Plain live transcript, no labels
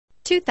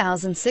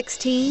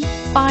2016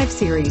 5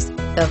 Series.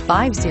 The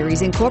 5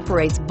 Series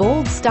incorporates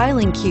bold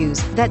styling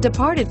cues that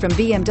departed from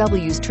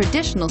BMW's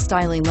traditional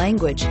styling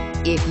language.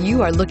 If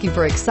you are looking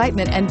for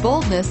excitement and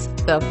boldness,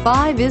 the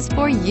 5 is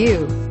for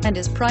you and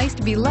is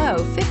priced below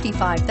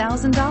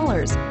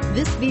 $55,000.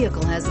 This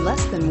vehicle has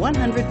less than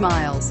 100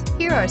 miles.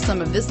 Here are some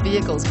of this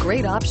vehicle's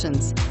great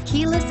options: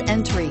 keyless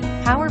entry,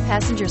 power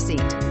passenger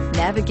seat,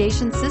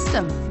 navigation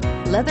system,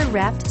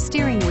 leather-wrapped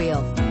steering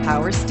wheel,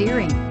 power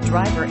steering,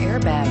 driver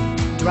airbag,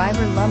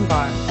 driver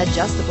lumbar,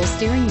 adjustable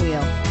steering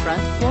wheel,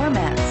 front floor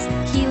mats,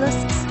 keyless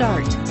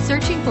start.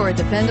 Searching for a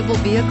dependable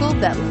vehicle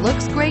that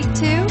looks great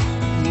too?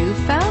 You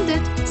found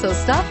it, so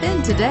stop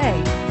in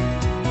today.